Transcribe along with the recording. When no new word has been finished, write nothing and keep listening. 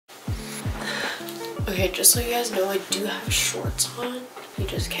Okay, just so you guys know, I do have shorts on. You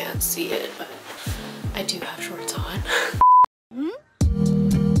just can't see it, but I do have shorts on.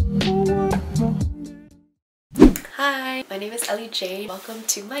 Hi, my name is Ellie Jane. Welcome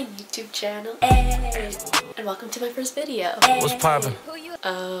to my YouTube channel. Hey. And welcome to my first video. Hey. What's poppin'?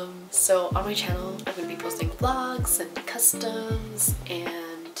 So on my channel, I'm gonna be posting vlogs and customs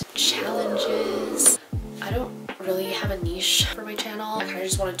and challenges. I don't really have a niche for my channel. I kind of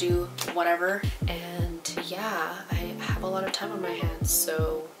just want to do whatever. And yeah, I have a lot of time on my hands,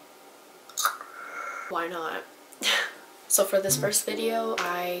 so why not? So for this first video,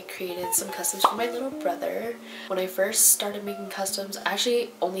 I created some customs for my little brother. When I first started making customs, I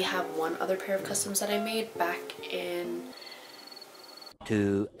actually only have one other pair of customs that I made back in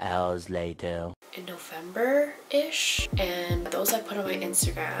 2 hours later. In November-ish, and those I put on my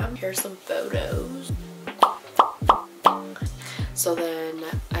Instagram. Here's some photos. So then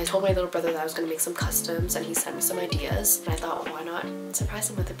I told my little brother that I was gonna make some customs, and he sent me some ideas, and I thought, why not surprise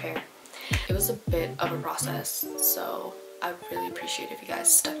him with a pair? It was a bit of a process, so I really appreciate if you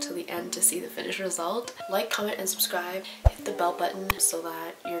guys stuck to the end to see the finished result. Like, comment, and subscribe. Hit the bell button so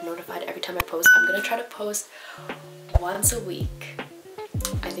that you're notified every time I post. I'm gonna try to post once a week.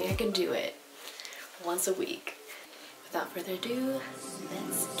 I think I can do it. Once a week. Without further ado,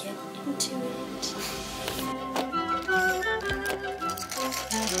 let's get into it.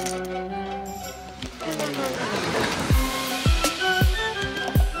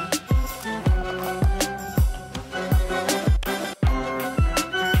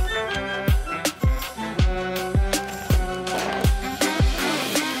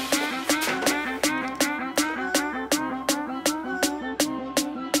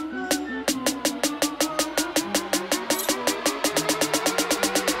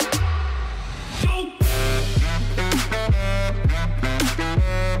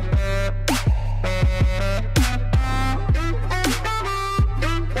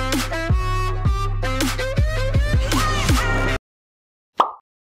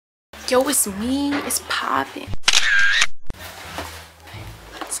 Yo, it's me. It's popping.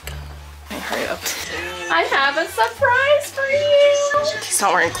 Let's go. Hey, hurry up. I have a surprise for you. He's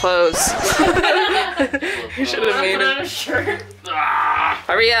not wearing clothes. You should have made him. Shirt.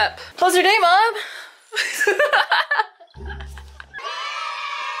 Hurry up. How's your day, Mom?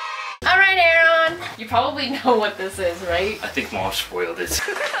 All right, Aaron. You probably know what this is, right? I think Mom spoiled it.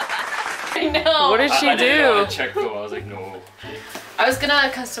 I know. What did she I do? didn't check though. I was like, no. I was gonna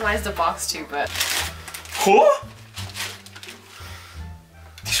customize the box too, but... Huh?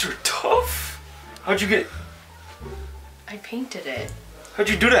 These are tough. How'd you get... I painted it. How'd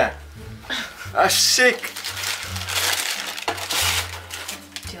you do that? That's sick.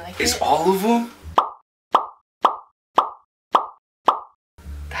 Do you like Is it? all of them?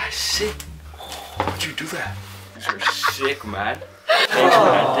 That's sick. Oh, how'd you do that? These are sick, man. Thanks,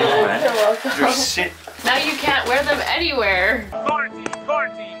 man. Thanks, man. You're welcome. They're sick. Now you can't wear them anywhere.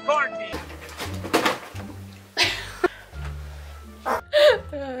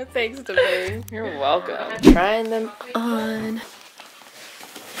 Thanks to me. You're welcome. Trying them on.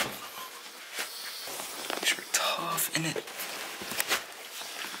 These are tough, innit?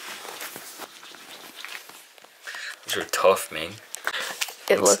 These are tough, man.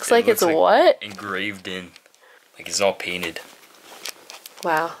 It looks like it's what? Engraved in. Like it's all painted.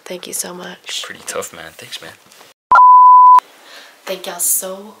 Wow, thank you so much. Pretty tough, man. Thanks, man. Thank y'all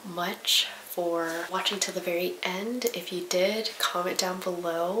so much for watching till the very end. If you did, comment down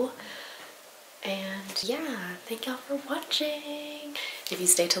below. And yeah, thank y'all for watching. If you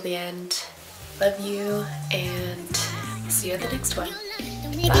stay till the end, love you, and see you at the next one.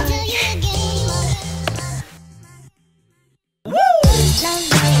 Bye.